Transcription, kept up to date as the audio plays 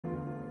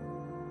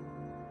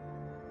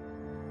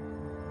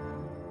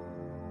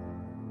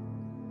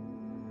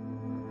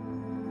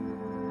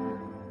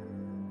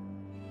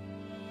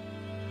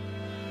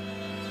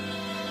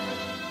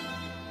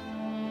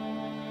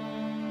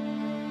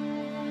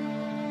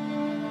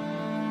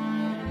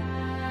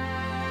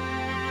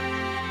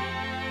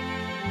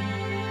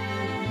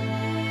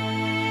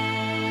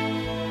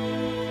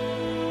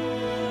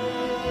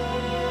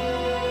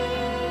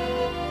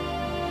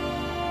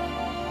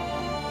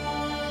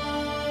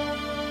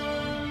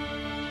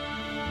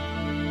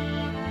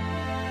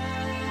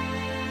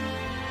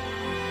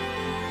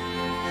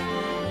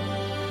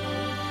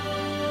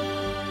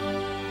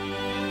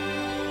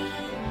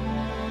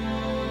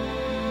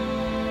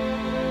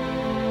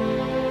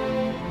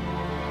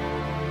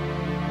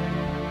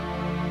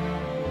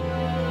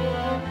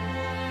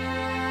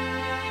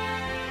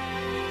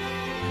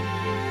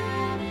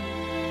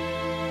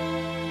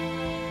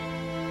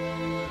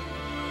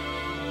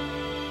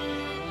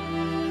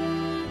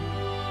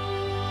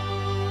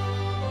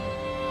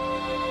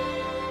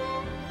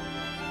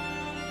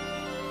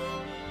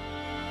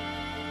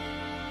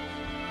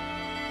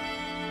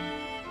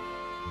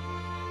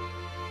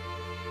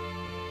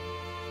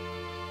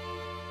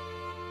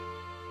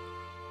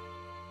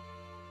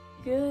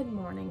Good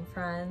morning,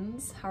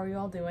 friends. How are you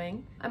all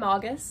doing? I'm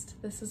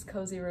August. This is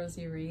Cozy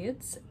Rosy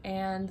Reads,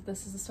 and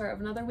this is the start of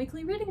another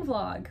weekly reading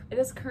vlog. It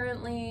is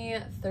currently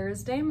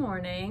Thursday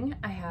morning.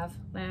 I have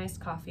my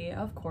iced coffee,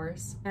 of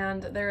course,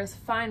 and there is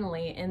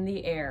finally in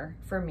the air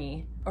for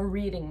me a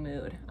reading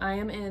mood. I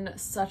am in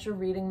such a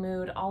reading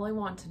mood. All I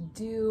want to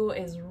do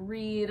is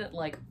read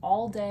like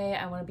all day.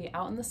 I want to be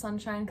out in the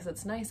sunshine because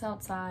it's nice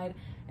outside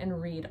and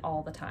read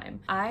all the time.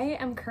 I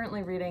am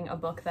currently reading a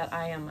book that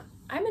I'm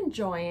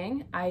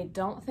enjoying. I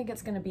don't think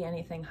it's going to be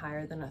anything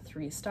higher than a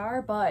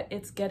 3-star, but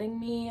it's getting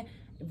me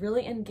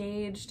really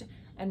engaged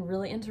and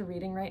really into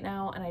reading right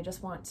now, and I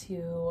just want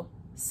to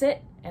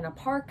sit in a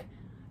park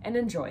and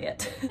enjoy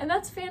it. And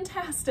that's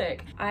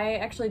fantastic. I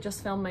actually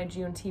just filmed my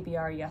June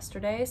TBR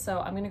yesterday, so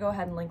I'm gonna go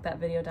ahead and link that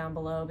video down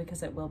below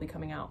because it will be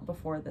coming out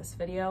before this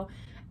video.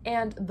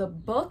 And the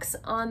books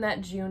on that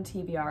June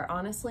TBR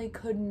honestly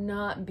could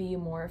not be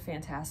more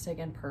fantastic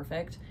and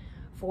perfect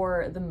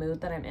for the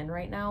mood that I'm in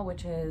right now,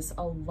 which is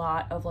a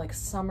lot of like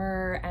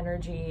summer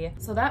energy.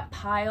 So that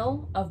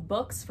pile of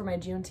books for my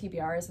June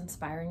TBR is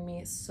inspiring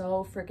me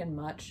so freaking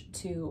much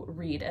to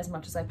read as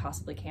much as I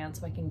possibly can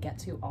so I can get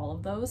to all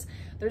of those.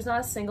 There's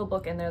not a single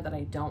book in there that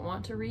I don't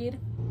want to read.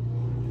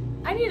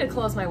 I need to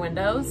close my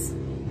windows.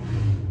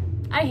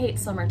 I hate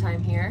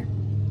summertime here.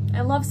 I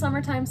love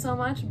summertime so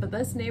much, but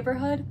this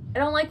neighborhood, I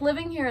don't like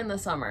living here in the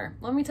summer.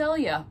 Let me tell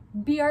you,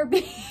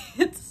 BRB,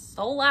 it's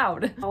so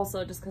loud.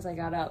 Also, just because I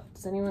got up,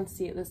 does anyone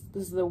see it? This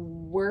is the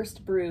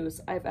worst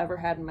bruise I've ever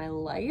had in my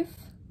life,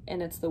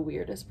 and it's the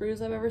weirdest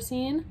bruise I've ever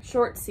seen.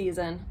 Short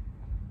season,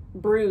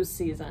 bruise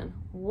season.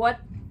 What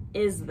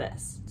is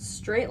this?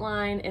 Straight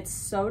line, it's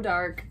so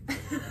dark.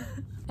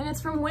 And it's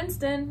from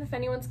Winston, if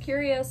anyone's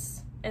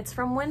curious. It's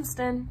from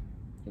Winston.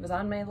 He was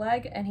on my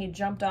leg and he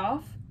jumped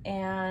off,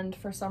 and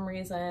for some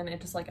reason it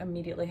just like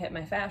immediately hit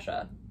my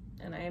fascia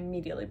and I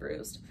immediately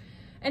bruised.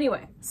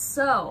 Anyway,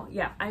 so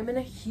yeah, I'm in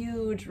a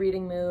huge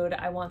reading mood.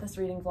 I want this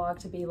reading vlog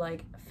to be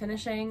like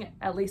finishing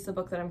at least the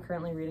book that I'm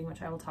currently reading,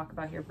 which I will talk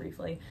about here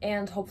briefly,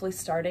 and hopefully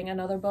starting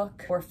another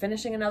book or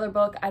finishing another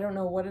book. I don't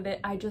know what it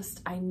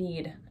is. I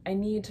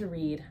need to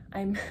read.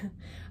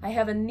 I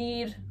have a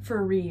need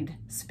for read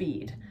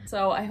speed.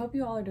 So I hope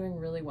you all are doing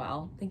really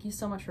well. Thank you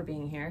so much for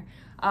being here.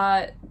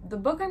 The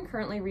book I'm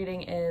currently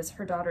reading is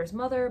Her Daughter's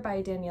Mother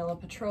by Daniela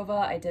Petrova.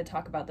 I did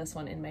talk about this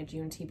one in my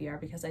June TBR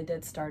because I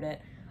did start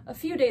it a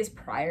few days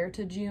prior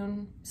to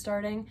June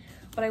starting,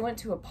 but I went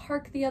to a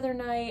park the other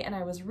night and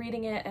I was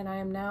reading it, and I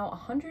am now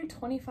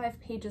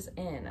 125 pages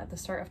in at the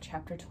start of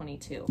chapter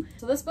 22.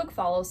 So this book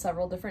follows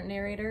several different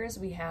narrators.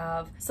 We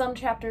have some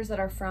chapters that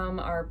are from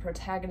our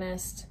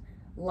protagonist,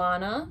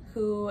 Lana,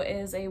 who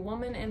is a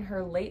woman in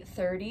her late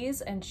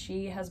 30s, and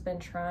she has been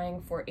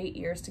trying for 8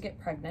 years to get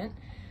pregnant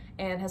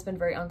and has been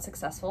very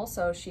unsuccessful,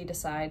 so she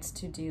decides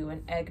to do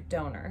an egg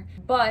donor.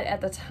 But at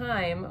the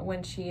time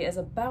when she is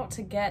about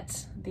to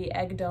get the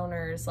egg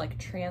donor's like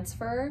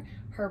transfer,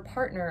 her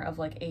partner of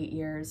like 8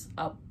 years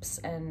ups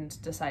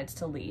and decides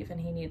to leave,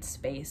 and he needs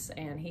space,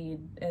 and he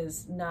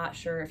is not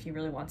sure if he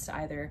really wants to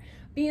either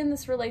be in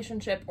this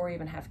relationship or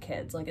even have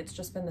kids. Like, it's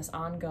just been this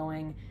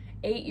ongoing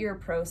 8-year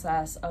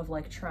process of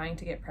like trying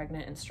to get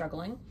pregnant and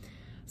struggling.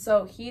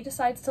 So he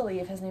decides to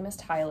leave. His name is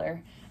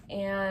Tyler,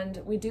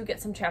 and we do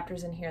get some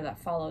chapters in here that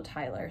follow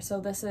Tyler. So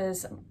this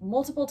is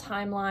multiple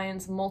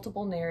timelines,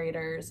 multiple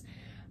narrators.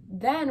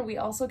 Then we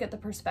also get the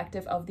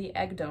perspective of the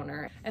egg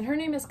donor, and her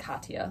name is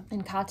Katya,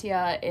 and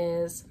Katya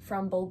is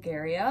from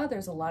Bulgaria.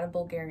 There's a lot of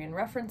Bulgarian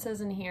references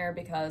in here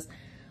because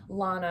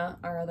Lana,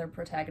 our other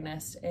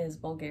protagonist, is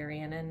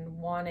Bulgarian and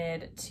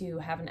wanted to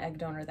have an egg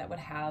donor that would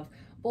have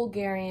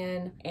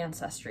Bulgarian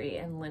ancestry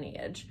and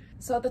lineage.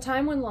 So at the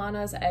time when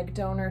Lana's egg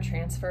donor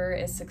transfer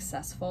is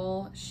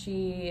successful,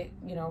 she,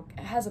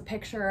 has a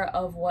picture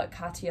of what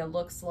Katya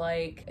looks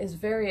like, is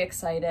very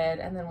excited,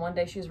 and then one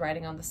day she's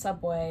riding on the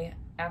subway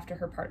after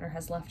her partner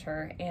has left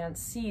her and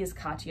sees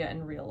Katya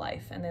in real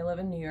life, and they live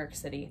in New York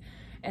City.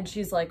 And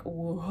she's like,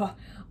 what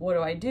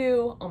do I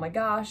do? Oh my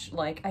gosh,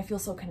 like, I feel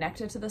so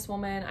connected to this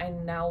woman.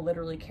 I'm now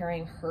literally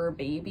carrying her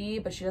baby,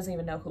 but she doesn't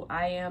even know who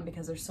I am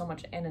because there's so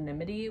much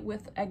anonymity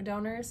with egg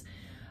donors.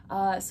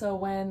 So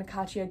when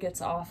Katya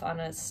gets off on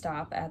a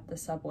stop at the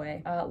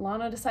subway,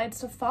 Lana decides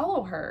to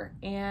follow her,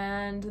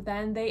 and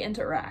then they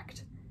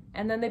interact.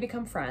 And then they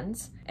become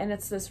friends, and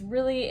it's this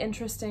really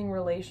interesting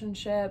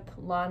relationship.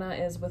 Lana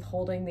is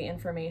withholding the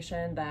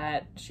information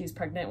that she's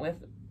pregnant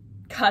with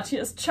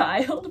Katya's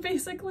child,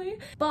 basically.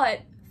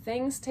 But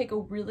things take a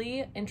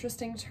really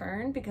interesting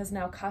turn because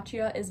now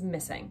Katya is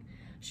missing.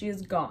 She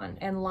is gone,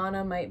 and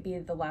Lana might be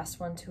the last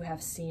one to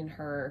have seen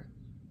her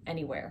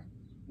anywhere.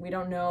 We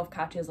don't know if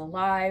Katya's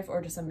alive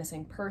or just a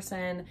missing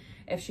person,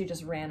 if she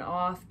just ran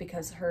off,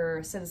 because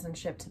her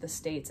citizenship to the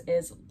States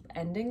is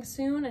ending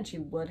soon and she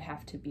would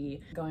have to be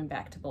going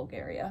back to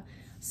Bulgaria.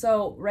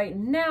 So right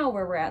now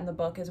where we're at in the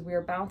book is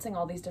we're bouncing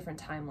all these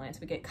different timelines.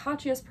 We get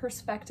Katya's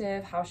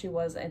perspective, how she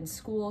was in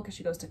school because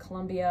she goes to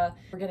Columbia.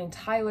 We're getting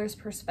Tyler's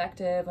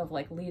perspective of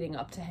like leading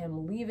up to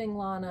him leaving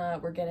Lana.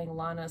 We're getting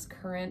Lana's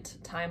current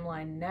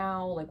timeline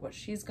now, like what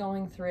she's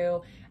going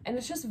through. And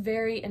it's just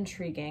very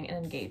intriguing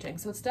and engaging.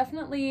 So it's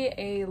definitely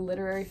a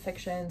literary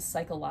fiction,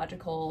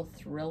 psychological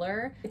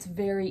thriller. It's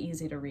very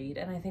easy to read.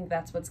 And I think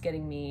that's what's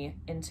getting me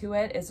into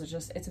it is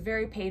it's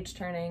very page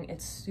turning.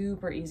 It's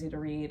super easy to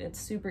read. It's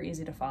super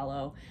easy to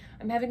follow.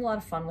 I'm having a lot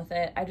of fun with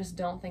it. I just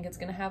don't think it's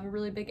going to have a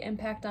really big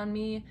impact on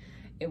me.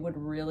 It would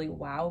really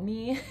wow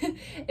me.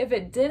 If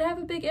it did have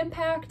a big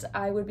impact,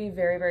 I would be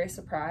very, very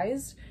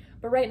surprised.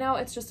 But right now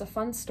it's just a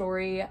fun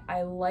story.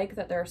 I like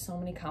that there are so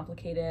many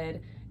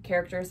complicated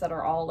characters that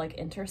are all like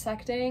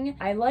intersecting.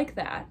 I like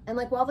that. And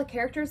like while the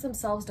characters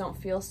themselves don't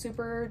feel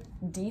super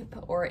deep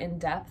or in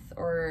depth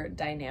or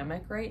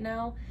dynamic right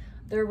now,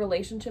 their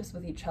relationships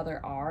with each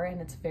other are,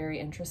 and it's very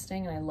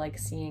interesting, and I like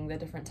seeing the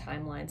different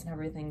timelines and how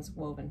everything's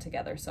woven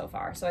together so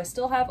far. So I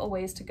still have a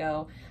ways to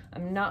go.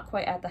 I'm not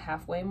quite at the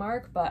halfway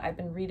mark, but I've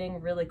been reading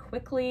really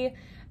quickly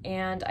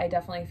and I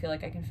definitely feel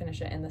like I can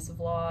finish it in this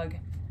vlog,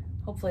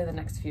 hopefully the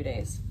next few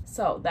days.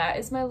 So that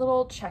is my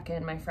little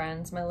check-in, my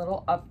friends, my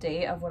little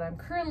update of what I'm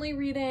currently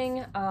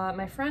reading.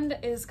 My friend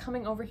is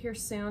coming over here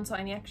soon, so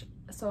I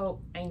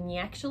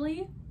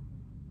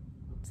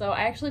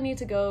actually need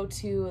to go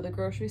to the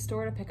grocery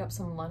store to pick up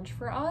some lunch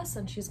for us,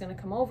 and she's gonna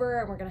come over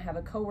and we're gonna have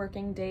a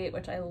co-working date,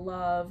 which I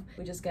love.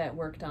 We just get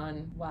work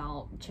done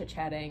while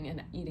chit-chatting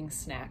and eating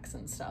snacks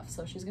and stuff.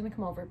 So she's gonna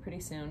come over pretty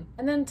soon.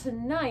 And then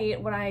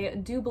tonight, what I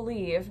do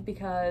believe,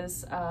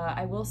 because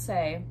I will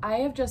say, I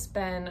have just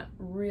been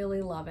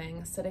really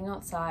loving sitting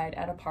outside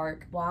at a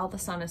park while the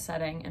sun is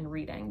setting and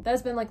reading. That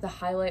has been like the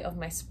highlight of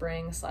my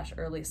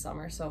spring/early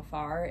summer so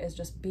far, is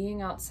just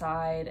being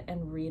outside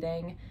and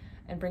reading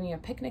and bringing a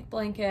picnic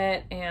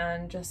blanket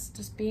and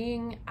just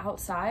being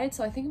outside.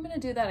 So I think I'm gonna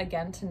do that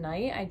again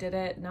tonight. I did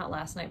it not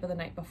last night, but the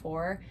night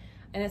before,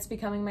 and it's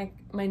becoming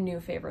my new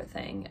favorite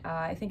thing.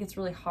 I think it's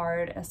really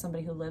hard as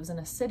somebody who lives in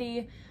a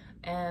city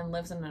and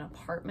lives in an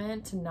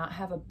apartment to not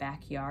have a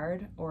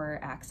backyard or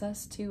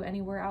access to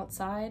anywhere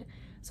outside.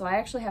 So I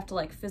actually have to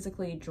like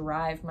physically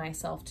drive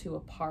myself to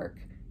a park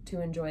to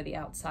enjoy the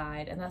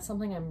outside, and that's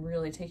something I'm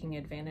really taking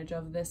advantage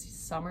of this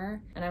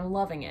summer, and I'm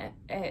loving it.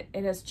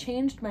 It has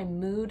changed my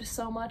mood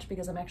so much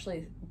because I'm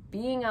actually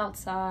being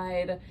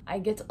outside. I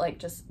get to like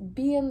just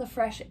be in the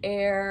fresh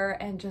air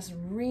and just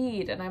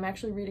read, and I'm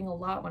actually reading a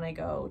lot when I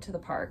go to the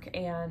park,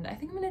 and I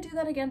think I'm gonna do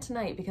that again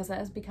tonight because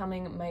that is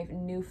becoming my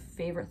new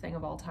favorite thing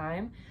of all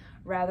time,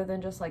 rather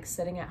than just like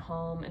sitting at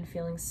home and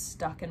feeling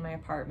stuck in my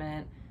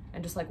apartment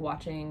and just like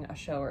watching a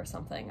show or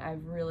something.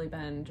 I've really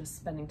been just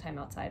spending time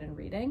outside and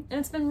reading, and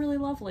it's been really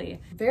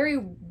lovely.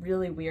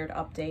 Really weird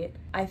update.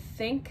 I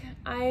think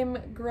I'm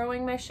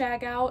growing my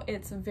shag out.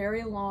 It's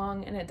very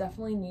long and it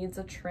definitely needs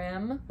a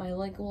trim. My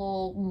like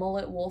little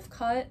mullet wolf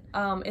cut.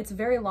 It's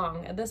very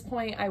long. At this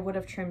point, I would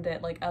have trimmed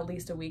it like at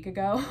least a week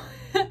ago,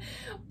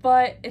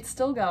 but it's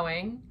still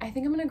going. I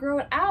think I'm gonna grow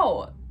it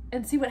out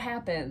and see what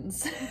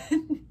happens.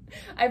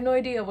 I have no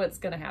idea what's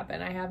gonna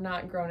happen. I have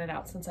not grown it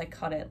out since I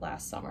cut it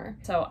last summer.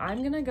 So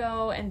I'm gonna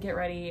go and get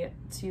ready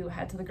to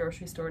head to the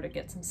grocery store to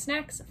get some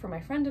snacks for my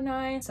friend and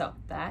I. So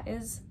that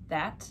is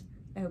that.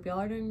 I hope y'all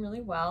are doing really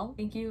well.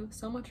 Thank you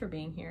so much for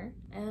being here,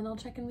 and I'll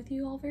check in with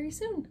you all very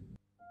soon.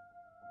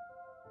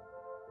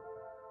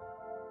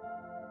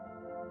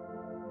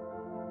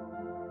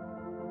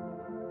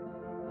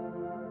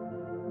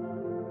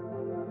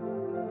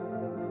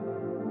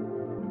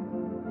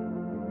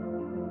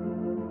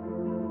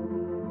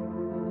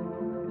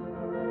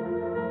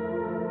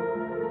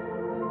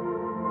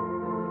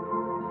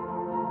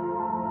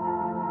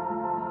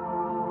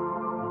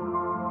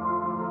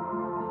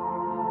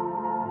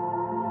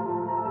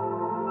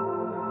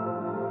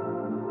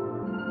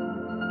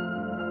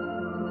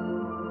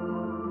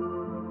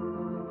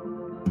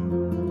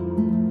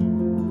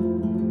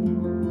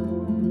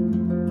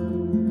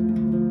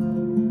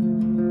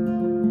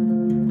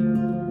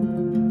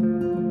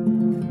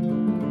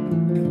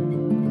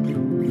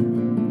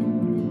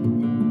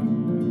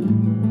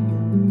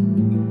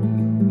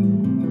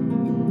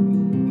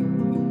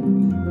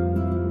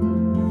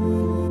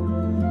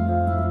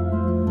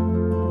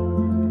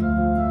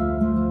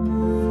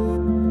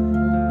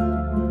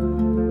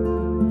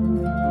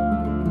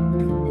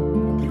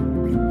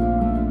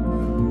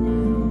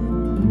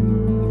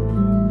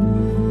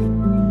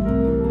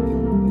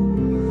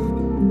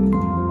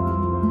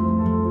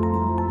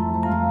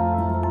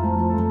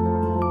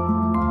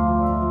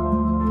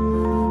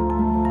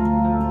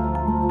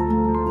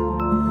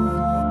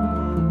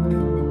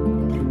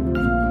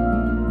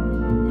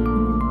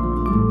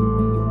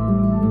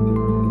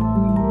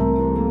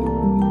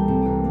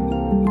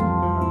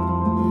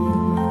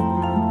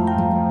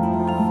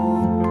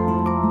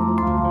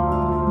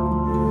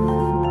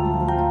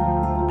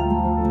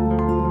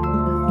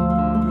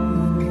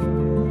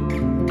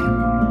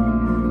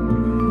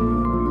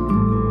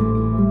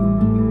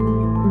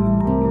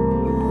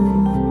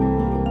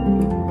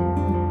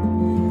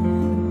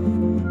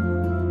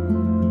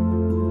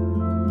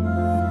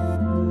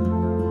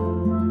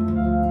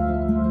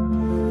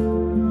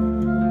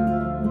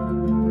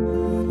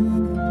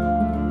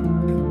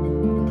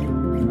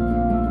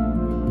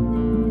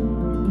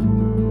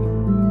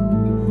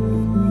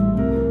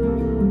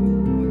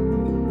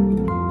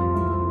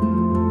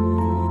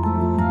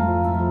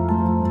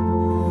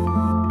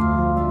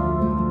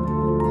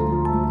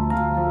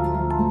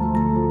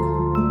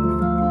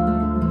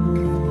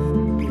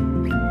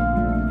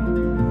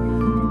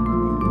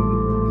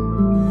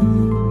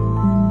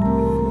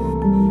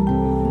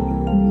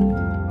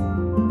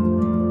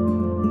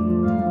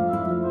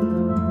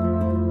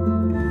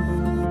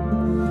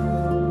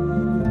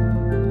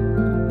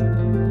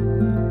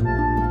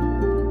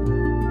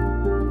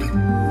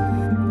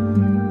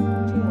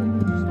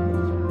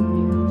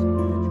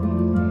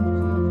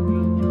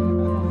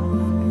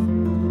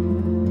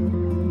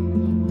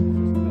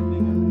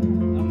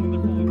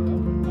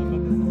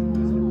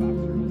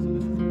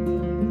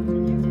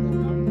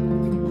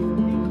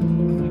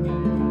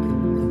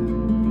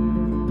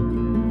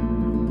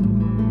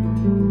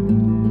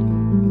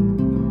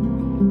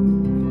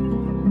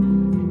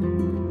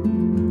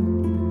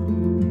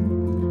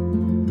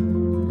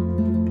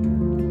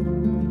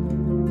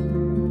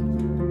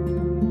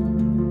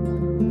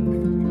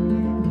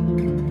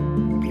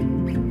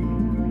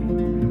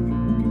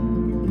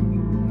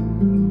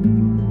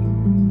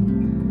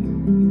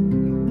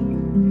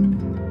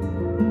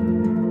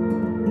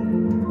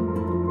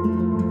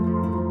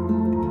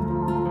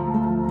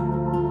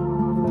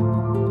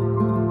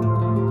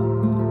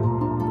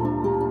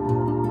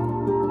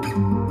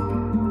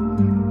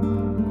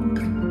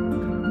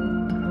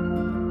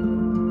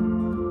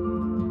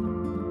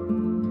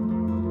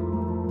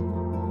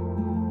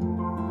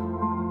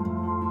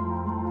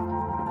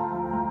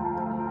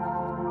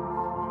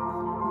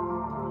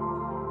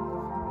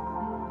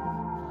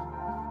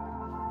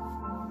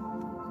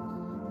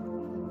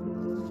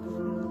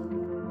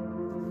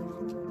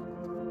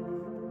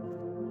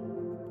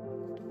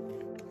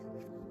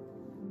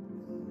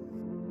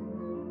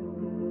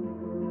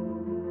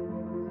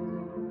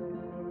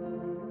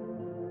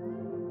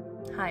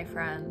 Hi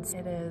friends,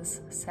 it is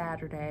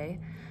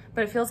Saturday,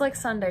 but it feels like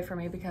Sunday for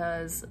me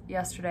because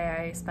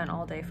yesterday I spent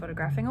all day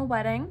photographing a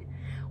wedding,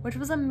 which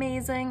was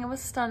amazing. It was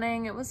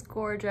stunning, it was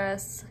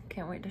gorgeous.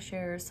 Can't wait to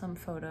share some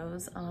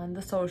photos on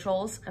the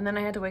socials. And then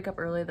I had to wake up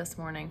early this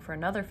morning for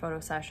another photo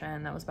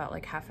session that was about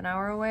like half an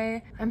hour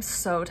away. I'm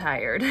so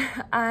tired.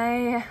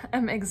 I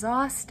am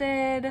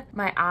exhausted.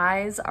 My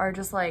eyes are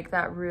just like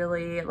that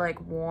really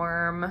like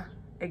warm,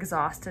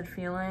 exhausted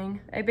feeling.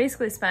 I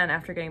basically spent,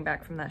 after getting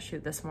back from that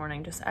shoot this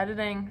morning, just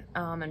editing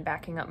and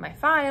backing up my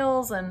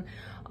files and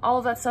all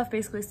of that stuff,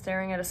 basically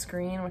staring at a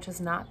screen, which has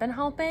not been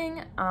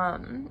helping.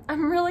 I'm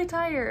really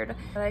tired,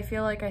 but I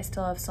feel like I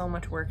still have so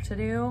much work to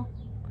do.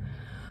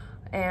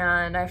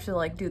 And I have to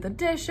like do the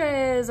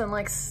dishes and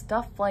like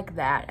stuff like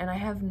that. And I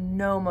have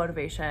no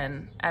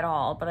motivation at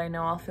all, but I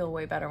know I'll feel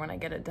way better when I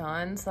get it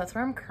done. So that's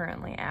where I'm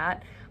currently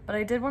at. But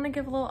I did want to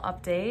give a little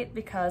update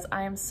because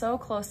I am so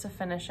close to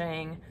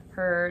finishing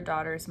her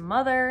daughter's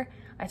mother.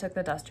 I took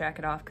the dust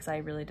jacket off because I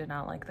really did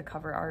not like the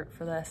cover art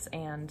for this,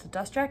 and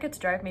dust jackets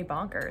drive me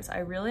bonkers. I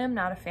really am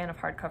not a fan of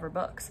hardcover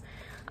books.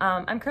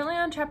 I'm currently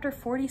on chapter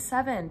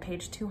 47,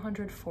 page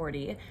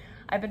 240.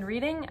 I've been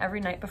reading every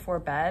night before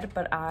bed,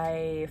 but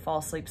I fall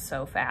asleep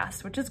so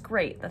fast, which is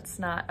great. That's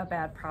not a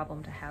bad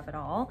problem to have at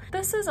all.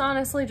 This is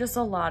honestly just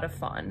a lot of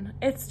fun.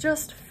 It's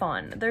just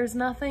fun. There's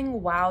nothing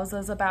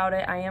wowzas about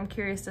it. I am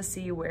curious to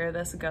see where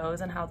this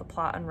goes and how the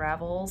plot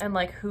unravels and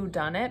like who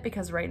done it,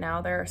 because right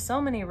now there are so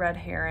many red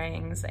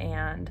herrings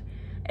and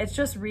it's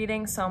just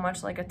reading so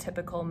much like a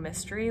typical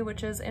mystery,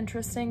 which is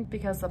interesting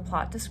because the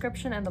plot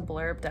description and the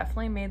blurb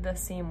definitely made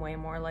this seem way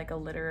more like a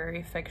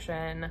literary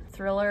fiction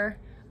thriller.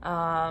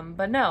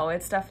 But no,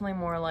 it's definitely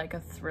more like a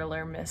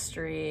thriller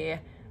mystery.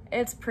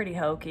 It's pretty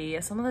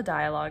hokey. Some of the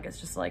dialogue is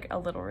just like a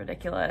little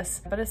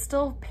ridiculous, but it's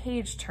still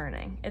page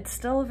turning. It's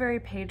still a very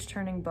page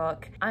turning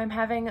book. I'm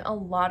having a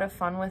lot of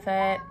fun with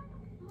it.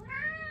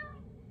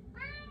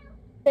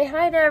 Say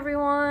hi to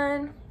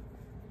everyone.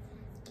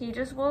 He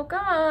just woke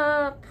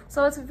up.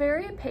 So it's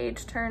very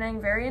page turning,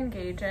 very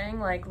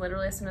engaging. Like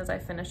literally as soon as I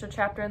finish a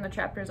chapter, and the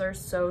chapters are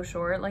so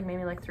short, like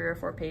maybe like 3 or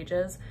 4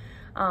 pages,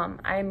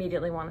 I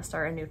immediately want to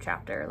start a new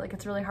chapter. Like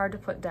it's really hard to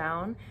put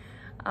down.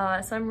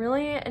 So I'm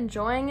really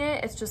enjoying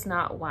it. It's just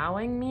not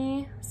wowing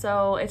me.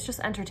 So it's just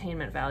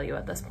entertainment value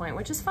at this point,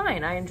 which is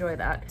fine. I enjoy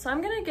that. So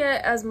I'm gonna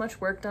get as much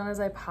work done as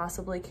I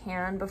possibly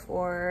can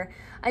before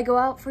I go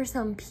out for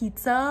some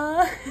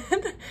pizza.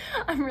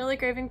 I'm really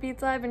craving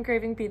pizza. I've been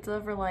craving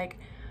pizza for like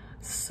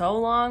so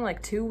long,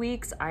 like 2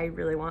 weeks. I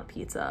really want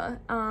pizza.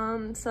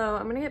 So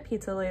I'm gonna get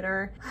pizza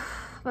later.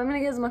 I'm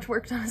gonna get as much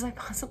work done as I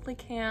possibly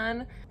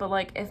can. But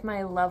like if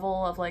my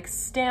level of like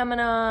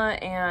stamina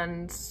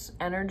and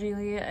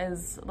energy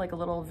is like a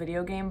little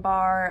video game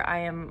bar,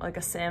 I am like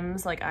a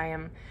Sims, like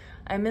I'm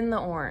in the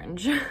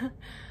orange.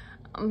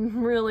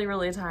 I'm really,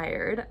 really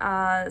tired.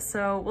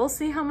 So we'll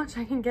see how much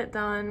I can get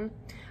done.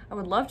 I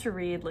would love to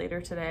read later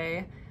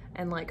today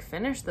and like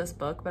finish this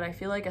book, but I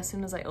feel like as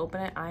soon as I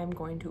open it, I am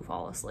going to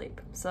fall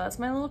asleep. So that's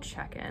my little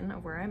check-in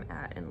of where I'm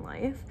at in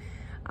life.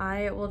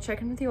 I will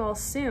check in with you all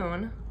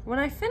soon when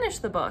I finish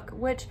the book,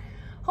 which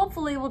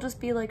hopefully will just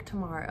be like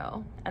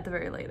tomorrow at the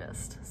very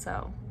latest.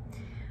 So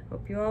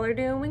hope you all are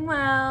doing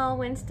well.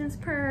 Winston's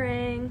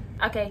purring.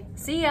 Okay,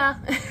 see ya.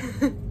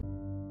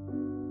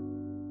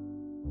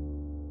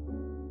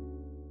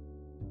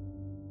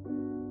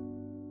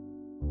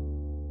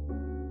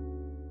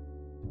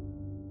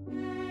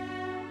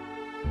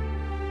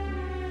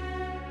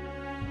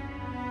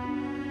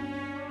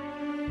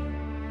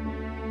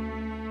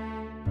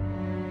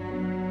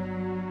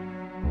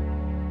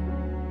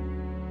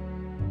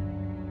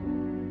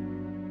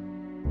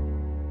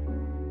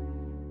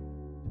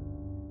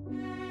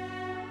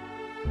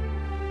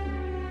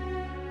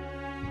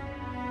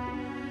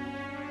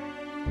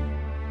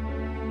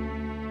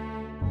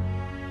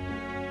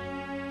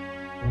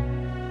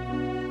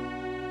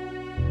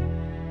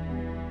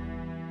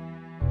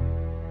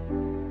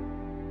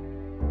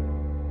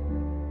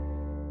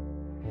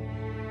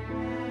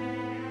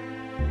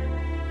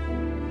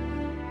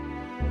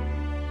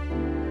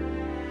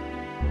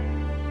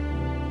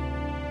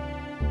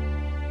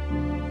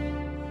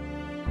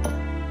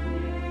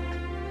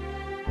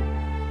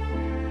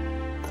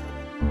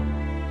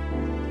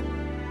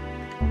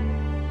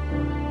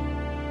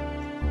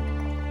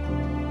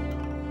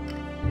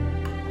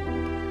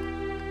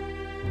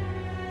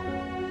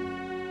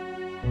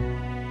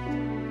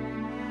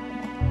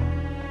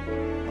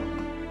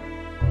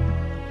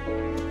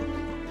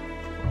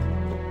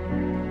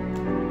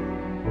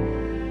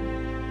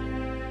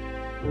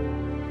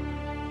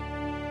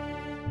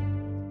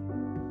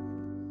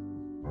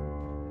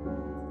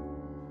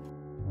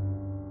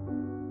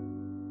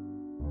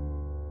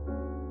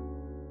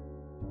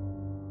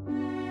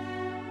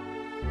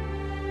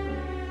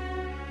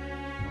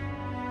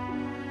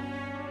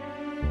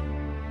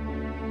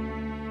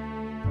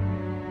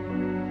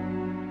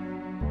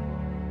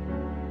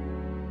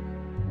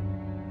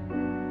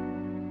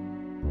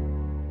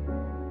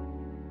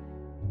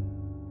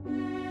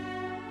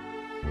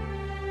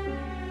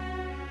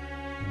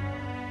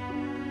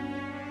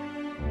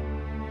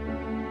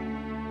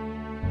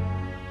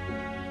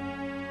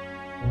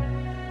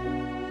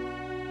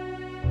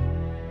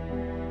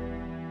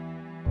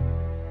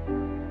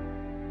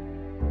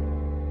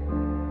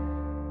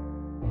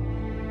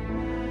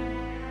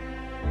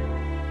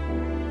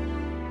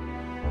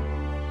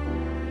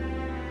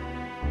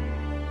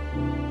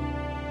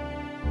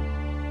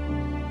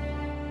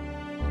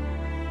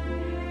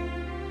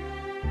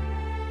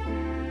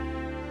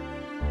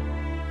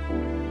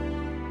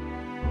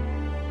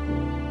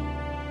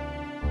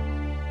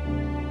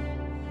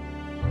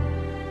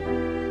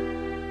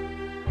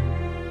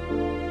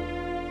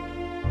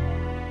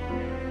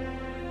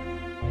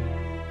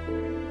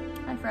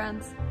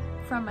 friends,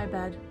 from my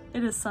bed.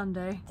 It is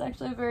Sunday. It's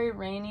actually a very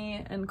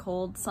rainy and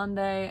cold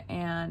Sunday,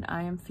 and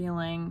I am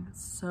feeling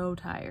so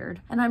tired.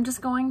 And I'm just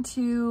going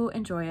to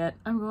enjoy it.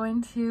 I'm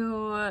going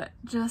to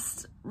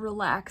just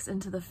relax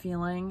into the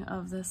feeling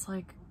of this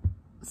like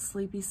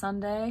sleepy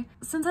Sunday.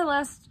 Since I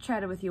last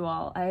chatted with you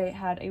all, I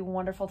had a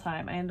wonderful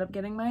time. I ended up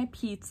getting my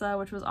pizza,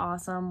 which was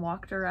awesome,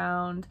 walked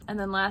around, and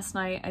then last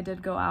night I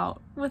did go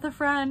out with a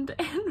friend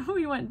and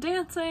we went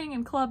dancing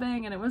and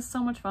clubbing, and it was so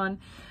much fun.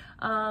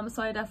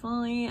 So I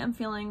definitely am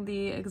feeling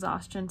the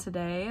exhaustion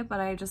today,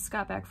 but I just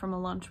got back from a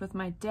lunch with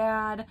my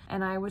dad,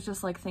 and I was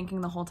just like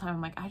thinking the whole time,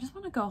 I'm like, I just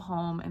want to go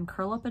home and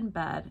curl up in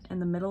bed in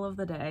the middle of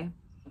the day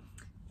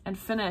and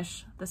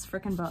finish this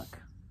freaking book.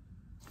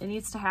 It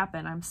needs to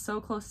happen. I'm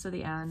so close to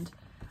the end.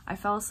 I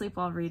fell asleep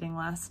while reading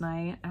last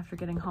night after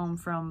getting home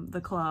from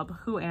the club.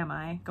 Who am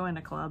I? Going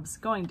to clubs,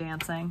 going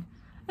dancing.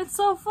 It's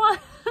so fun.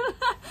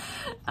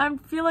 I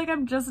feel like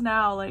I'm just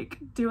now like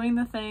doing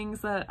the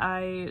things that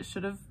I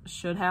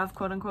should have,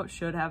 quote unquote,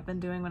 should have been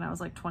doing when I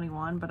was like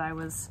 21, but I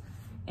was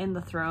in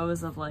the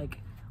throes of like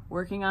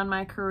working on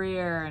my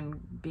career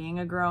and being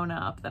a grown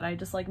up, that I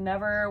just like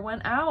never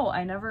went out.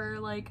 I never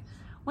like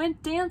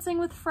went dancing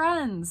with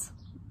friends.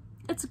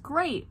 It's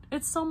great.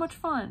 It's so much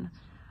fun.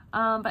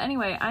 But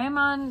anyway, I am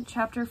on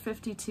chapter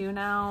 52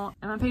 now.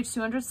 I'm on page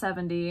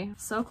 270,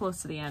 so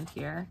close to the end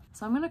here.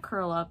 So I'm gonna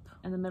curl up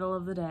in the middle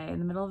of the day, in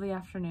the middle of the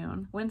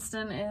afternoon.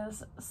 Winston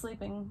is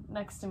sleeping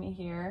next to me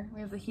here. We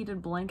have the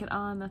heated blanket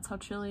on, that's how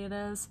chilly it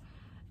is.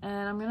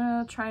 And I'm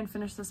gonna try and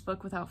finish this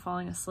book without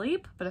falling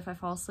asleep, but if I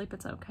fall asleep,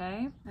 it's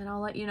okay. And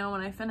I'll let you know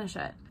when I finish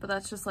it. But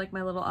that's just like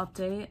my little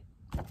update.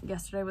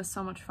 Yesterday was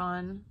so much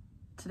fun.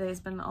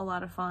 Today's been a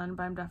lot of fun,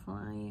 but I'm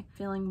definitely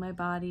feeling my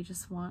body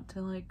just want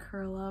to like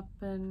curl up.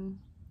 And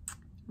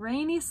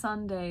rainy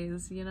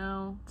Sundays, you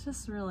know, it's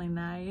just really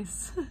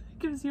nice.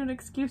 Gives you an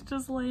excuse to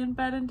just lay in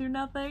bed and do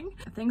nothing.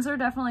 Things are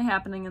definitely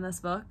happening in this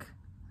book.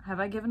 Have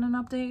I given an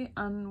update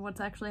on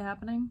what's actually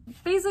happening?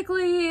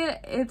 Basically,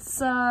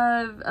 it's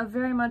a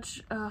very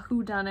much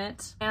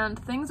whodunit, and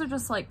things are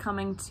just like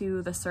coming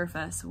to the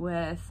surface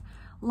with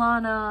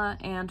Lana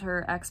and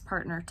her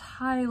ex-partner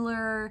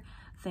Tyler.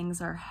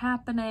 Things are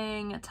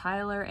happening.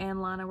 Tyler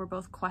and Lana were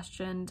both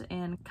questioned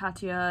in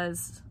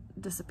Katya's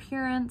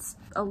disappearance.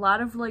 A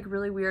lot of like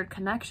really weird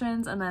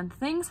connections, and then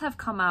things have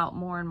come out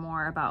more and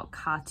more about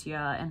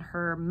Katya and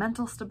her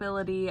mental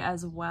stability,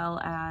 as well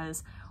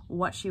as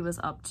what she was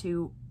up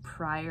to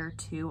prior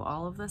to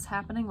all of this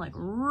happening. Like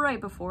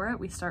right before it,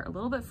 we start a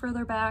little bit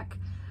further back.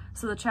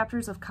 So the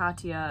chapters of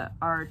Katya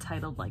are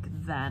titled like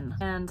then,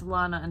 and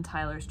Lana and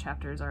Tyler's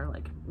chapters are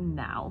like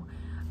now.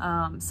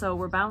 So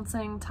we're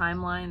bouncing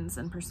timelines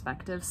and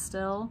perspectives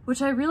still,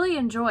 which I really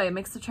enjoy. It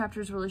makes the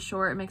chapters really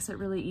short. It makes it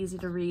really easy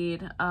to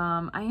read.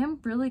 I am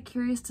really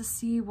curious to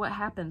see what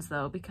happens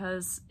though,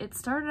 because it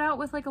started out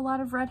with like a lot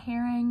of red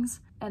herrings,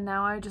 and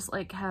now I just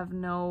like have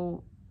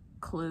no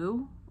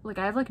clue. Like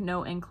I have like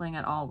no inkling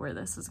at all where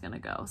this is gonna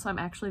go. So I'm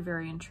actually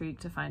very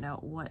intrigued to find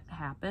out what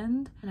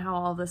happened and how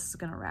all this is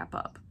gonna wrap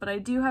up. But I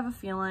do have a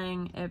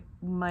feeling it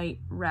might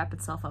wrap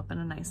itself up in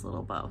a nice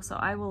little bow. So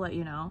I will let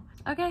you know.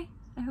 Okay.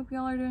 I hope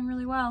y'all are doing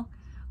really well.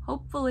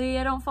 Hopefully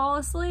I don't fall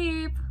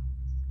asleep.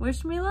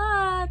 Wish me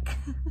luck.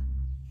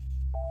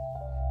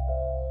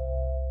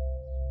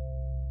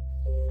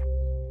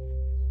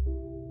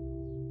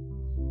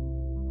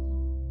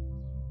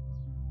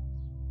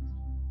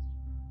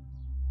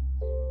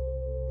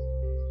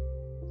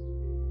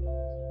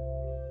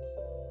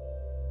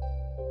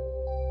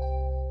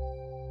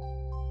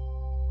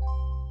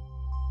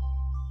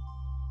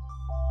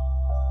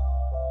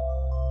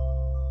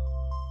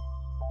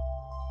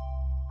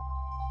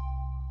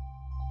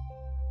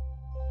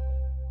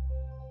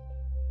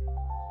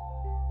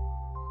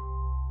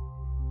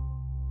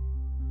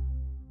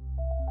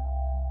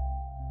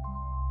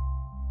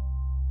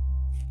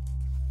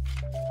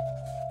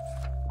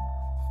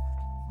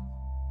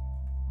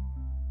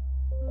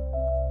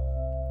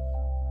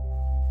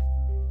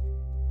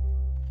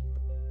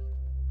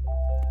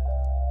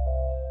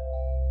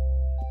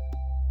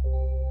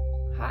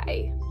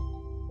 Hi.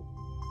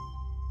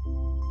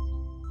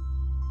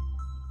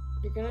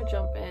 You're gonna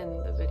jump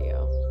in the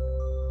video.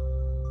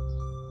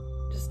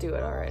 Just do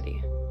it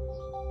already.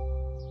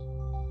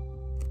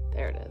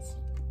 There it is.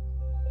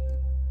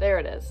 There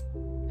it is.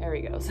 There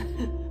he goes.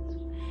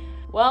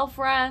 Well,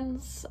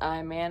 friends,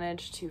 I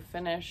managed to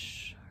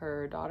finish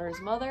Her Daughter's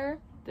Mother.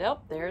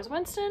 Yep, there's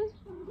Winston.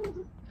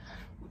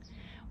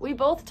 We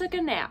both took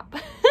a nap.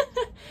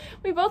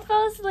 We both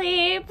fell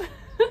asleep.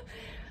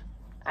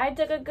 I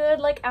took a good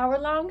like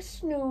hour-long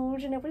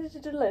snooze and it was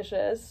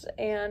delicious.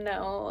 And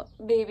now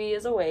baby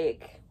is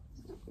awake.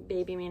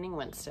 Baby meaning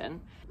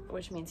Winston,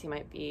 which means he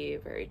might be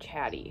very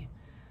chatty.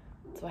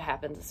 That's what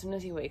happens as soon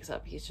as he wakes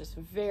up. He's just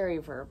very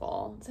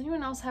verbal. Does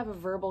anyone else have a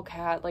verbal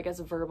cat, like as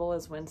verbal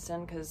as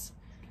Winston? Because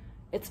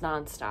it's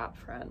nonstop,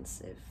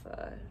 friends. If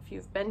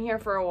you've been here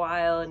for a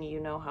while and you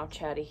know how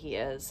chatty he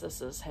is, this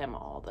is him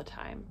all the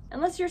time.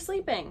 Unless you're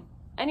sleeping.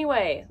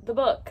 Anyway, the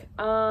book.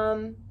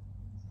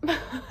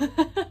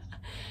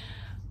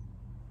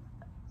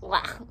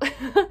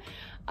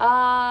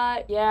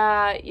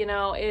 Yeah, you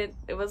know, it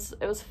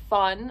was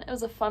fun. It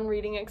was a fun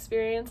reading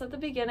experience at the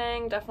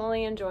beginning.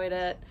 Definitely enjoyed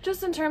it.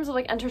 Just in terms of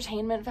like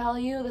entertainment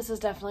value, this is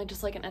definitely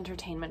just like an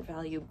entertainment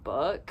value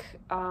book.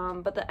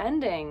 But the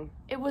ending,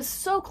 it was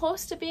so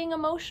close to being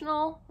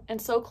emotional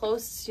and so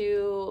close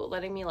to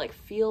letting me like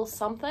feel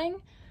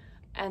something,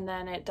 and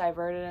then it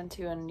diverted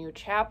into a new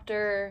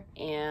chapter,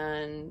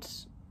 and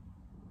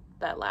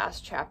that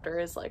last chapter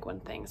is like when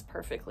things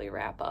perfectly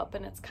wrap up,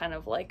 and it's kind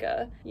of like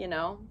a, you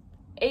know,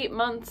 8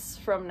 months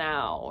from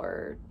now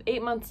or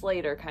 8 months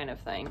later kind of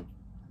thing,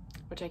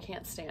 which I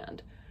can't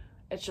stand.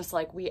 It's just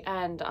like we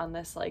end on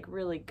this like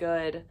really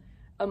good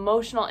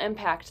emotional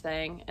impact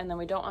thing, and then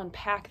we don't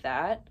unpack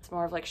that. It's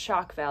more of like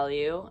shock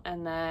value,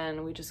 and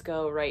then we just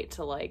go right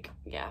to like,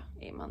 yeah,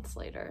 8 months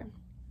later,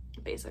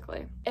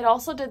 basically. It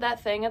also did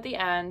that thing at the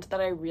end that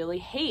I really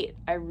hate.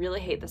 I really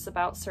hate this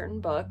about certain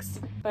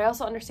books, but I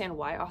also understand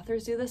why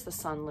authors do this. The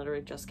sun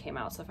literally just came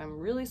out, so if I'm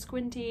really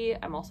squinty,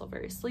 I'm also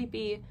very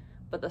sleepy,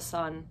 but the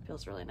sun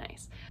feels really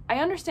nice. I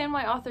understand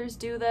why authors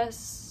do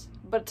this,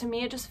 but to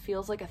me it just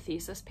feels like a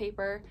thesis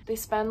paper. They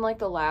spend like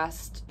the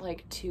last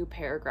like 2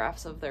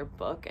 paragraphs of their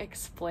book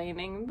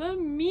explaining the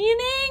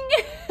meaning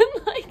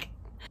like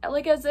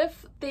as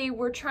if they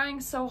were trying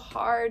so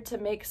hard to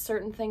make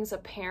certain things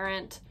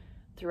apparent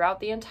throughout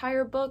the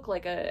entire book,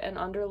 like an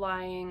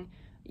underlying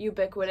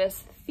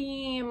ubiquitous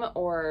theme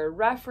or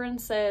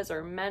references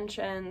or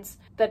mentions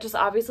that just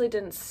obviously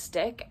didn't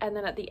stick. And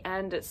then at the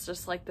end, it's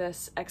just like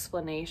this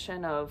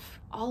explanation of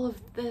all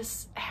of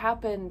this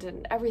happened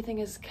and everything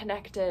is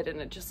connected,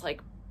 and it just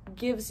like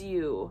gives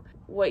you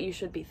what you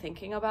should be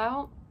thinking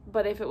about.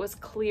 But if it was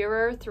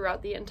clearer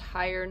throughout the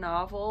entire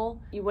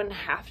novel, you wouldn't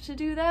have to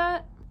do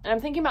that. And I'm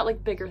thinking about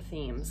like bigger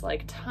themes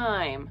like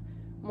time,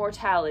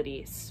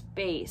 mortality,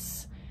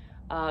 space,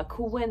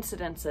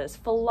 coincidences,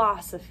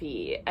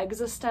 philosophy,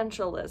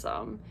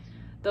 existentialism,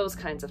 those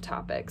kinds of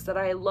topics that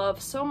I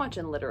love so much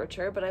in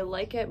literature, but I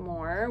like it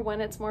more when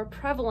it's more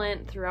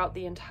prevalent throughout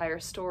the entire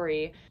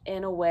story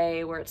in a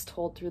way where it's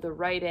told through the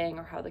writing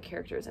or how the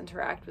characters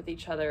interact with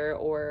each other,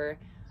 or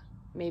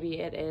maybe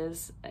it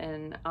is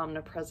an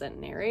omnipresent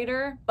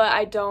narrator. But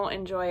I don't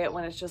enjoy it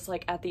when it's just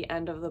like at the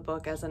end of the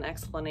book as an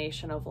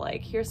explanation of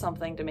like, here's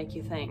something to make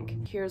you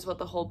think. Here's what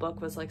the whole book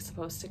was like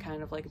supposed to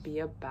kind of like be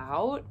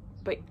about.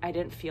 But I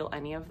didn't feel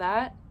any of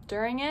that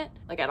during it,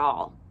 like at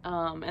all.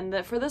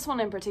 And for this one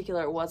in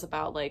particular, it was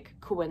about like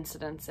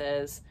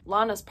coincidences.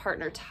 Lana's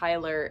partner,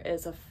 Tyler,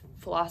 is a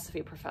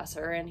philosophy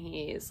professor, and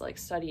he's like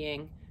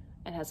studying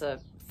and has a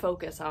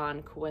focus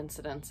on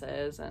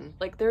coincidences. And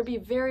like there'd be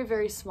very,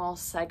 very small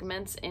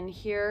segments in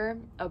here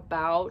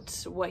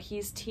about what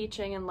he's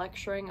teaching and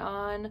lecturing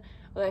on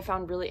that I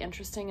found really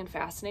interesting and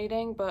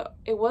fascinating, but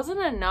it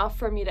wasn't enough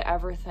for me to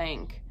ever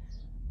think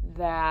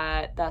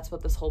that that's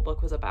what this whole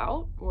book was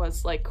about,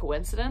 was like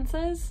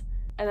coincidences.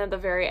 And at the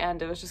very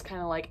end, it was just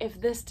kind of like, if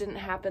this didn't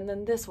happen,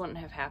 then this wouldn't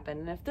have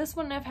happened, and if this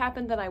wouldn't have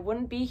happened, then I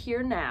wouldn't be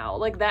here now,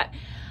 like that.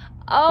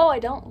 Oh, I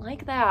don't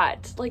like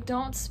that. Like,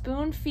 don't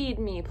spoon feed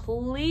me,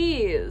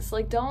 please.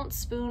 Like, don't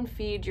spoon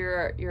feed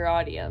your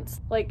audience.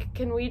 Like,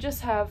 can we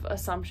just have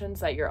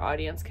assumptions that your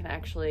audience can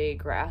actually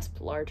grasp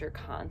larger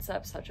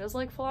concepts such as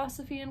like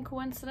philosophy and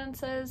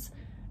coincidences,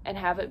 and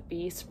have it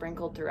be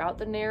sprinkled throughout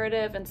the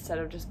narrative instead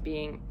of just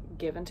being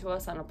given to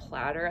us on a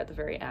platter at the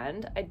very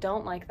end? I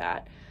don't like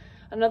that.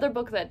 Another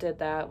book that did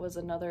that was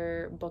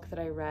another book that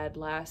I read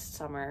last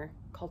summer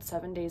called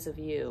 7 Days of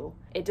You.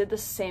 It did the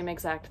same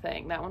exact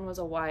thing. That one was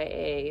a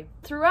YA.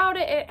 Throughout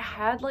it, it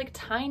had like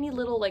tiny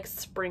little like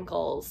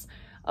sprinkles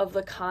of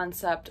the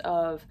concept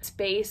of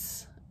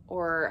space,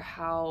 or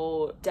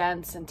how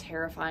dense and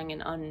terrifying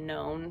and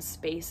unknown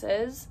space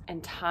is,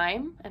 and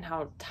time, and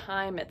how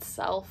time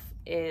itself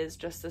is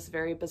just this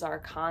very bizarre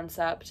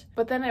concept.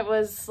 But then it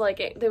was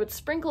like they would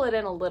sprinkle it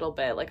in a little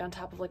bit, like on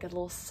top of like a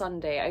little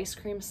sundae, ice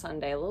cream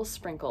sundae, little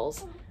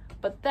sprinkles.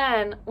 But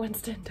then,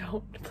 Winston,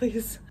 don't,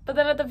 please. But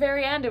then at the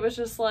very end, it was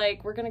just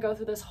like, we're gonna go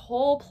through this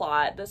whole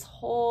plot, this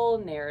whole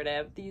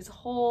narrative, these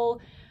whole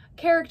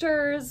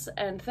characters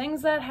and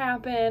things that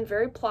happen,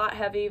 very plot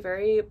heavy,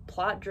 very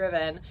plot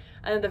driven,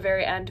 and at the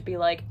very end be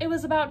like, it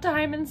was about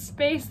time and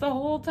space the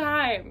whole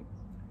time.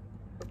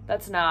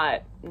 That's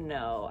not,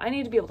 no. I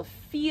need to be able to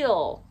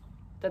feel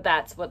that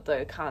that's what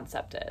the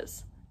concept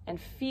is,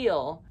 and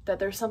feel that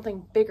there's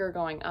something bigger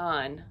going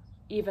on,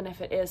 even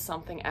if it is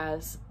something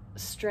as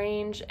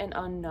strange and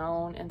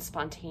unknown and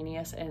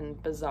spontaneous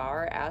and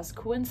bizarre as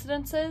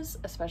coincidences,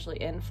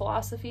 especially in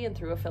philosophy and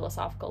through a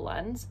philosophical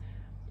lens.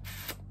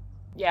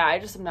 Yeah, I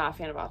just am not a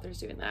fan of authors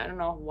doing that. I don't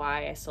know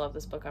why I still have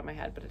this book on my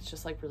head, but it's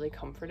just like really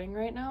comforting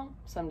right now,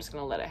 so I'm just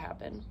gonna let it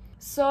happen.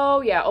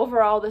 So yeah,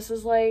 overall this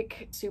is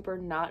like super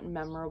not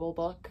memorable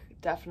book,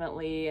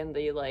 definitely in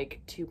the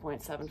like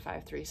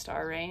 2.753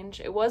 star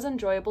range. It was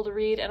enjoyable to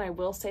read, and I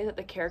will say that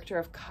the character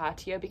of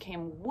Katya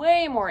became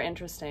way more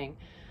interesting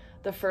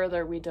the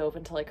further we dove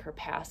into like her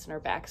past and her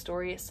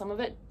backstory. Some of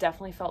it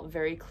definitely felt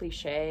very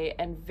cliche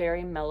and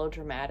very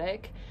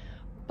melodramatic,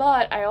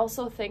 but I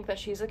also think that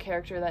she's a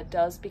character that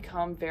does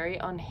become very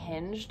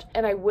unhinged,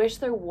 and I wish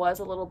there was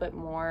a little bit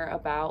more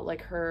about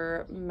like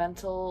her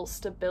mental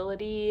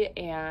stability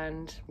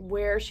and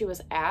where she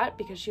was at,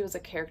 because she was a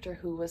character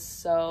who was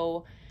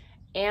so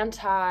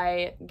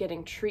anti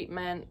getting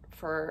treatment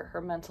for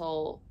her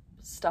mental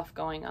stuff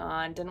going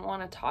on, didn't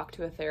want to talk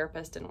to a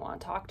therapist, didn't want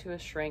to talk to a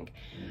shrink,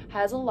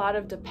 has a lot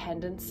of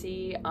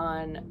dependency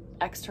on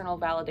external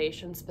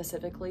validation,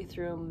 specifically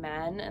through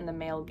men and the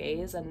male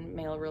gaze and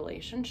male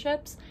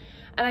relationships.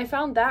 And I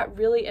found that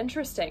really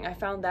interesting. I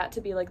found that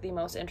to be like the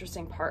most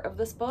interesting part of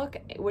this book,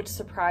 which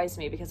surprised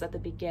me, because at the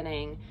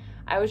beginning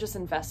I was just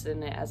invested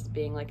in it as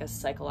being like a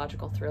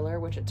psychological thriller,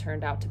 which it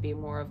turned out to be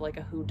more of like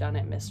a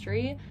whodunit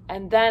mystery.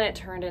 And then it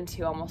turned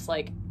into almost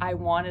like I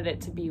wanted it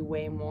to be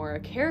way more a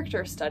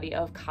character study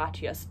of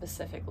Katya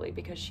specifically,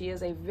 because she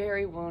is a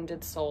very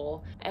wounded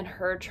soul, and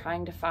her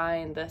trying to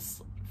find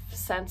this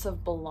sense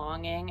of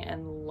belonging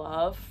and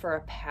love for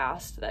a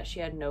past that she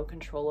had no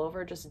control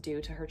over just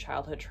due to her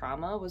childhood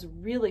trauma was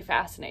really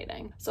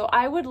fascinating. So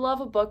I would love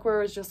a book where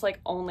it was just like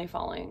only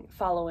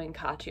following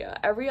Katya.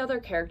 Every other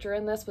character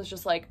in this was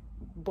just like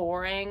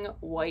boring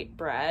white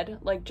bread,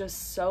 like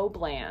just so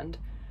bland.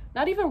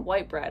 Not even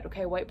white bread,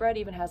 okay? White bread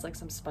even has like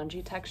some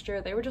spongy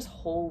texture. They were just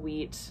whole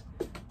wheat,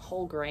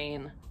 whole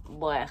grain,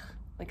 blech.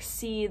 Like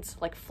seeds,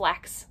 like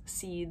flax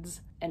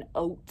seeds and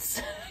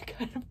oats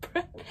kind of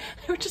bread.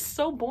 They were just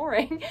so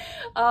boring.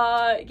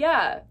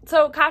 Yeah,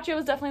 so Katya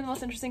was definitely the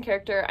most interesting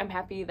character. I'm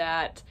happy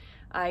that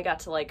I got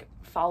to like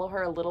follow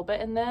her a little bit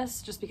in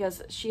this, just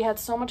because she had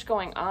so much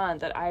going on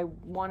that I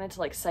wanted to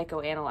like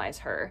psychoanalyze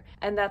her.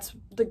 And that's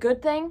the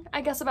good thing,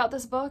 I guess, about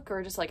this book,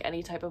 or just like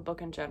any type of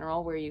book in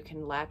general, where you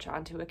can latch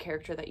onto a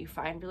character that you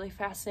find really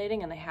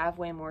fascinating and they have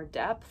way more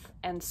depth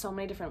and so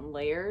many different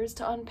layers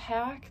to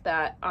unpack,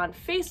 that on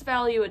face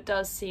value it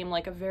does seem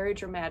like a very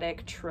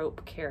dramatic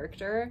trope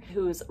character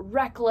who's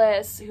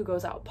reckless, who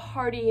goes out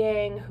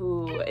partying,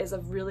 who is a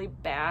really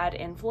bad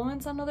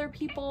influence on other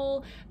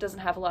people, doesn't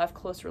have a lot of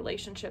close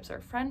relationships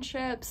or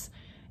friendships,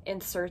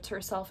 inserts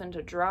herself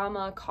into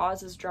drama,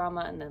 causes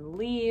drama, and then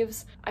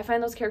leaves. I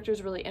find those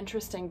characters really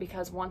interesting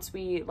because once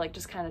we like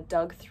just kind of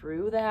dug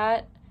through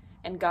that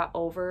and got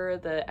over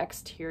the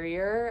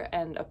exterior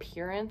and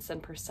appearance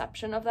and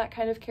perception of that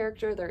kind of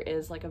character, there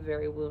is like a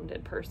very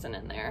wounded person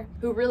in there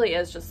who really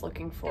is just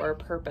looking for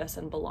purpose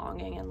and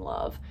belonging and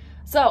love.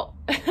 So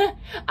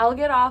I'll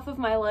get off of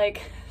my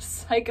like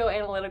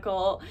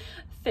psychoanalytical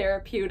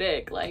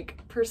therapeutic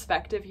like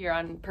perspective here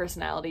on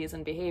personalities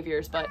and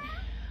behaviors, but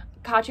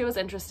Katya was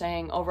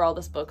interesting. Overall,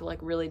 this book like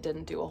really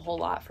didn't do a whole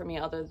lot for me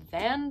other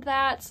than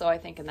that, so I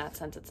think in that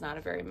sense it's not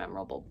a very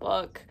memorable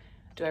book.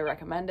 Do I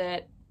recommend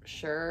it?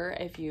 Sure,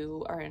 if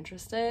you are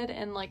interested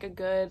in like a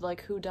good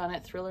like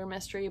whodunit thriller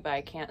mystery, but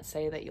I can't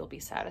say that you'll be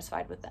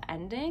satisfied with the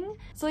ending.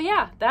 So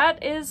yeah,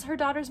 that is Her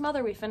Daughter's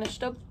Mother. We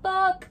finished a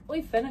book.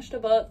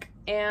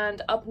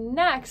 And up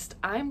next,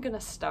 I'm gonna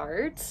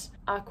start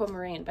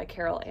Aquamarine by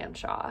Carol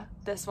Anshaw.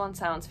 This one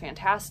sounds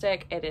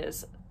fantastic. It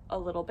is a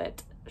little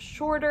bit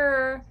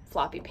shorter,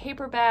 floppy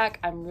paperback.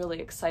 I'm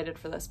really excited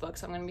for this book,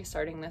 so I'm going to be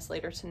starting this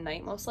later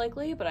tonight most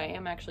likely, but I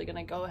am actually going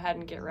to go ahead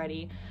and get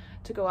ready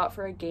to go out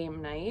for a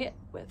game night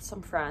with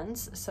some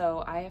friends,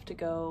 so I have to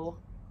go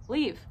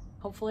leave.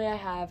 Hopefully I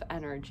have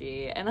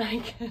energy and I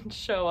can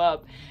show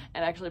up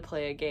and actually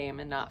play a game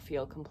and not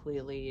feel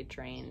completely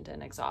drained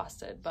and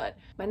exhausted. But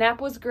my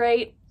nap was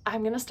great.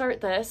 I'm gonna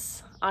start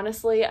this.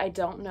 Honestly, I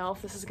don't know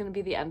if this is gonna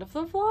be the end of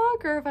the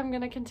vlog or if I'm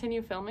gonna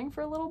continue filming for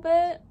a little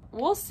bit.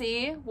 We'll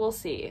see,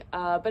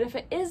 but if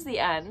it is the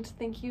end,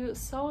 thank you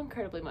so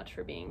incredibly much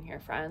for being here,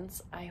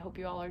 friends. I hope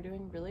you all are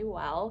doing really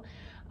well.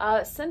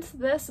 Since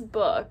this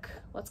book,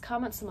 let's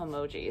comment some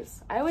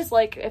emojis. I always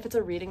like, if it's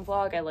a reading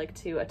vlog, I like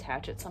to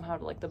attach it somehow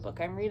to like the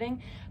book I'm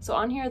reading. So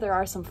on here there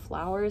are some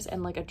flowers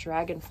and like a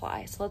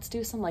dragonfly. So let's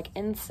do some like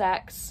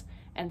insects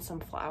and some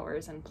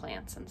flowers and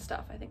plants and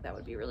stuff. I think that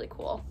would be really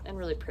cool and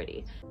really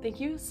pretty. Thank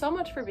you so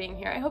much for being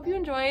here. I hope you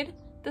enjoyed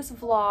this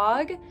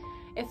vlog.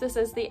 If this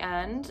is the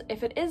end,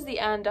 if it is the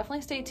end,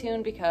 definitely stay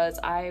tuned because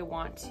I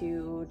want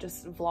to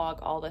just vlog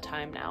all the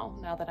time now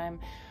that I'm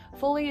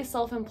fully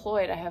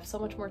self-employed. I have so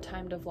much more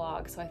time to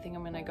vlog, so I think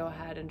I'm gonna go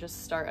ahead and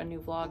just start a new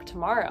vlog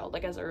tomorrow,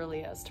 like as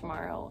early as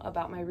tomorrow,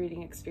 about my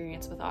reading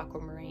experience with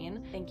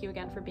Aquamarine. Thank you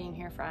again for being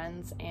here,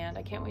 friends, and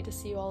I can't wait to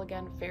see you all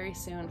again very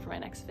soon for my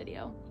next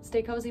video.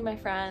 Stay cozy, my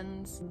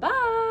friends.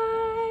 Bye!